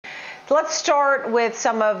Let's start with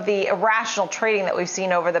some of the irrational trading that we've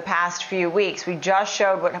seen over the past few weeks. We just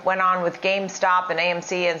showed what went on with GameStop and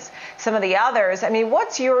AMC and some of the others. I mean,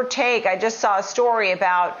 what's your take? I just saw a story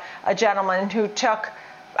about a gentleman who took,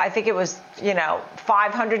 I think it was,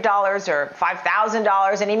 $500 or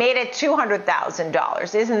 $5,000, and he made it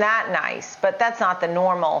 $200,000. Isn't that nice? But that's not the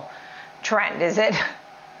normal trend, is it?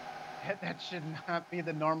 That should not be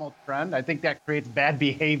the normal trend. I think that creates bad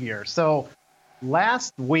behavior. So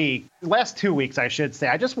last 2 weeks, I should say,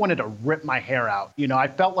 I just wanted to rip my hair out. I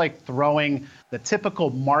felt like throwing the typical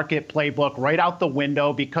market playbook right out the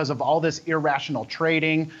window because of all this irrational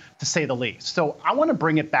trading, to say the least. So I want to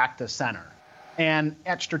bring it back to center. And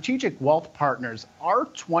at Strategic Wealth Partners, our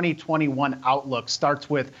 2021 outlook starts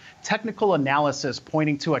with technical analysis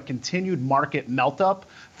pointing to a continued market melt-up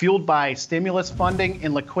fueled by stimulus funding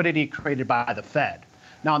and liquidity created by the Fed.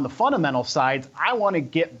 Now, on the fundamental side, I want to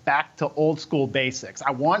get back to old school basics.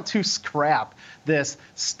 I want to scrap this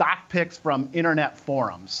stock picks from internet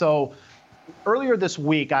forums. So earlier this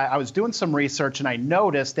week, I was doing some research and I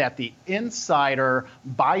noticed that the insider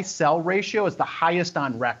buy-sell ratio is the highest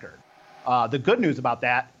on record. The good news about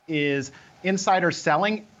that is insider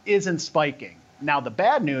selling isn't spiking. Now, the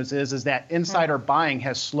bad news is that insider buying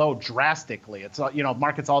has slowed drastically. It's,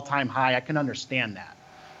 market's all-time high. I can understand that.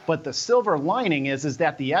 But the silver lining is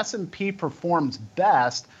that the S&P performs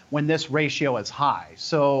best when this ratio is high.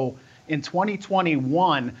 So in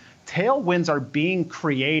 2021, tailwinds are being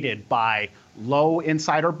created by low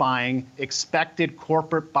insider buying, expected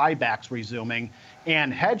corporate buybacks resuming,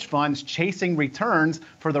 and hedge funds chasing returns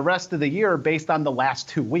for the rest of the year based on the last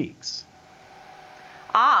 2 weeks.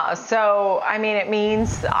 So, it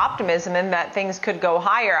means optimism and that things could go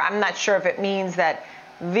higher. I'm not sure if it means that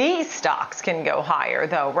these stocks can go higher,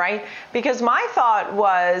 though, right? Because my thought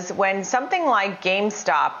was when something like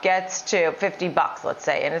GameStop gets to $50, let's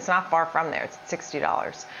say, and it's not far from there, it's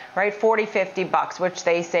 $60, right? $40, $50, which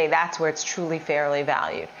they say that's where it's truly fairly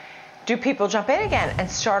valued. Do people jump in again and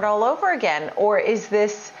start all over again? Or is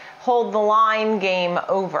this hold the line game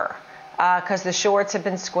over? Because the shorts have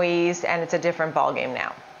been squeezed and it's a different ballgame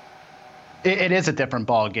now. It is a different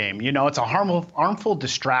ball game. It's a harmful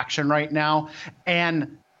distraction right now.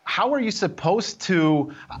 And how are you supposed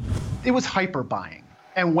to? It was hyper buying.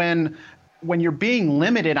 And when you're being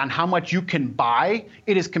limited on how much you can buy,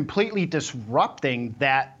 it is completely disrupting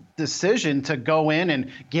that decision to go in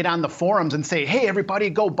and get on the forums and say, hey, everybody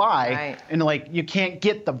go buy. Right. And you can't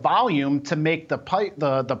get the volume to make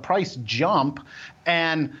the price jump.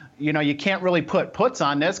 And you can't really put puts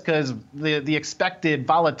on this because the expected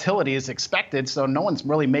volatility is expected. So no one's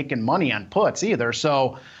really making money on puts either.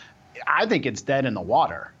 So I think it's dead in the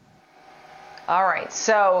water. All right.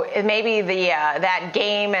 So maybe that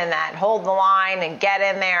game and that hold the line and get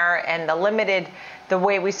in there and the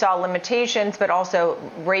way we saw limitations, but also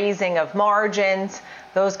raising of margins,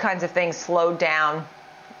 those kinds of things slowed down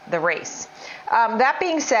the race. That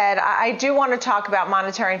being said, I do want to talk about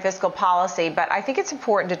monetary and fiscal policy, but I think it's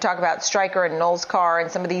important to talk about Stryker and Knowles Carr and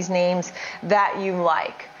some of these names that you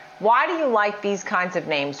like. Why do you like these kinds of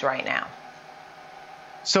names right now?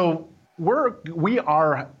 So we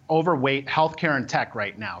are overweight healthcare and tech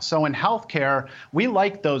right now. So in healthcare, we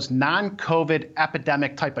like those non-COVID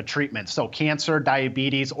epidemic type of treatments. So cancer,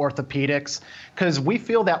 diabetes, orthopedics, because we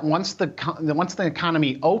feel that once the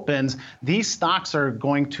economy opens, these stocks are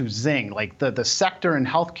going to zing, like the sector in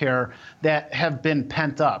healthcare that have been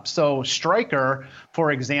pent up. So Stryker,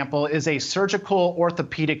 for example, is a surgical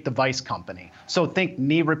orthopedic device company. So think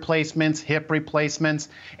knee replacements, hip replacements,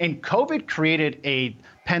 and COVID created a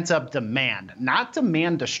pent-up demand, not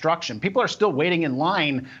demand destruction. People are still waiting in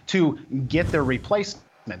line to get their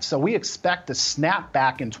replacements. So we expect a snap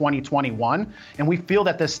back in 2021, and we feel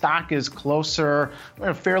that the stock is closer,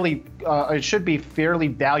 it should be fairly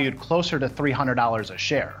valued closer to $300 a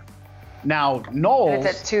share. Now, Knowles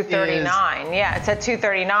it's at 239. Yeah, it's at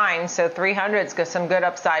 239, so 300's got some good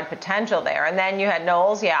upside potential there. And then you had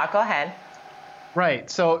Knowles. Yeah, go ahead. Right.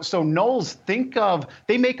 So Knowles,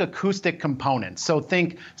 they make acoustic components. So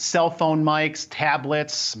think cell phone mics,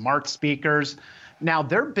 tablets, smart speakers. Now,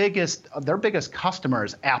 their biggest customer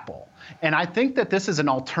is Apple. And I think that this is an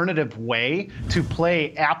alternative way to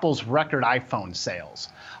play Apple's record iPhone sales.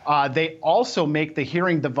 They also make the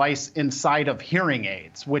hearing device inside of hearing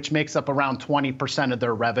aids, which makes up around 20% of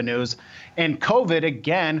their revenues. And COVID,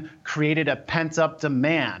 again, created a pent-up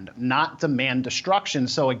demand, not demand destruction.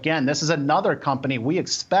 So again, this is another company we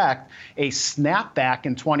expect a snapback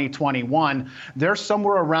in 2021. They're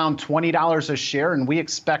somewhere around $20 a share, and we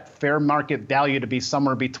expect fair market value to be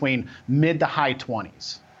somewhere between mid to high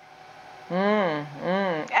 20s.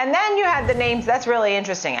 And then you had the names. That's really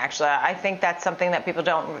interesting, actually. I think that's something that people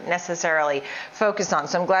don't necessarily focus on.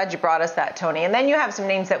 So I'm glad you brought us that, Tony. And then you have some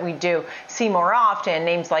names that we do see more often,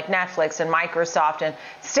 names like Netflix and Microsoft and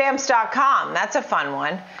Stamps.com. That's a fun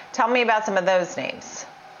one. Tell me about some of those names.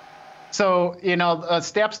 So,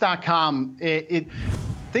 Stamps.com,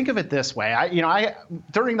 think of it this way.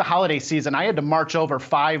 During the holiday season, I had to march over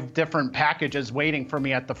 5 different packages waiting for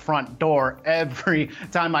me at the front door every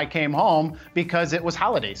time I came home because it was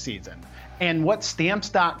holiday season. And what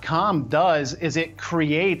Stamps.com does is it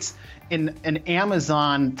creates an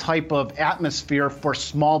Amazon type of atmosphere for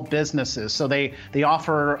small businesses. So they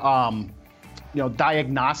offer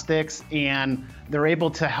diagnostics, and they're able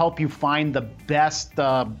to help you find the best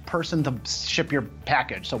person to ship your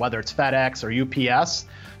package. So whether it's FedEx or UPS.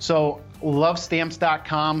 So love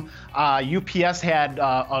Stamps.com. UPS had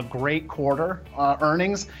a great quarter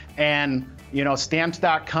earnings, and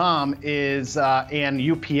Stamps.com is and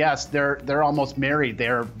UPS, they're almost married.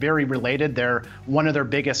 They're very related. They're one of their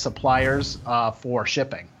biggest suppliers for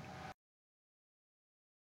shipping.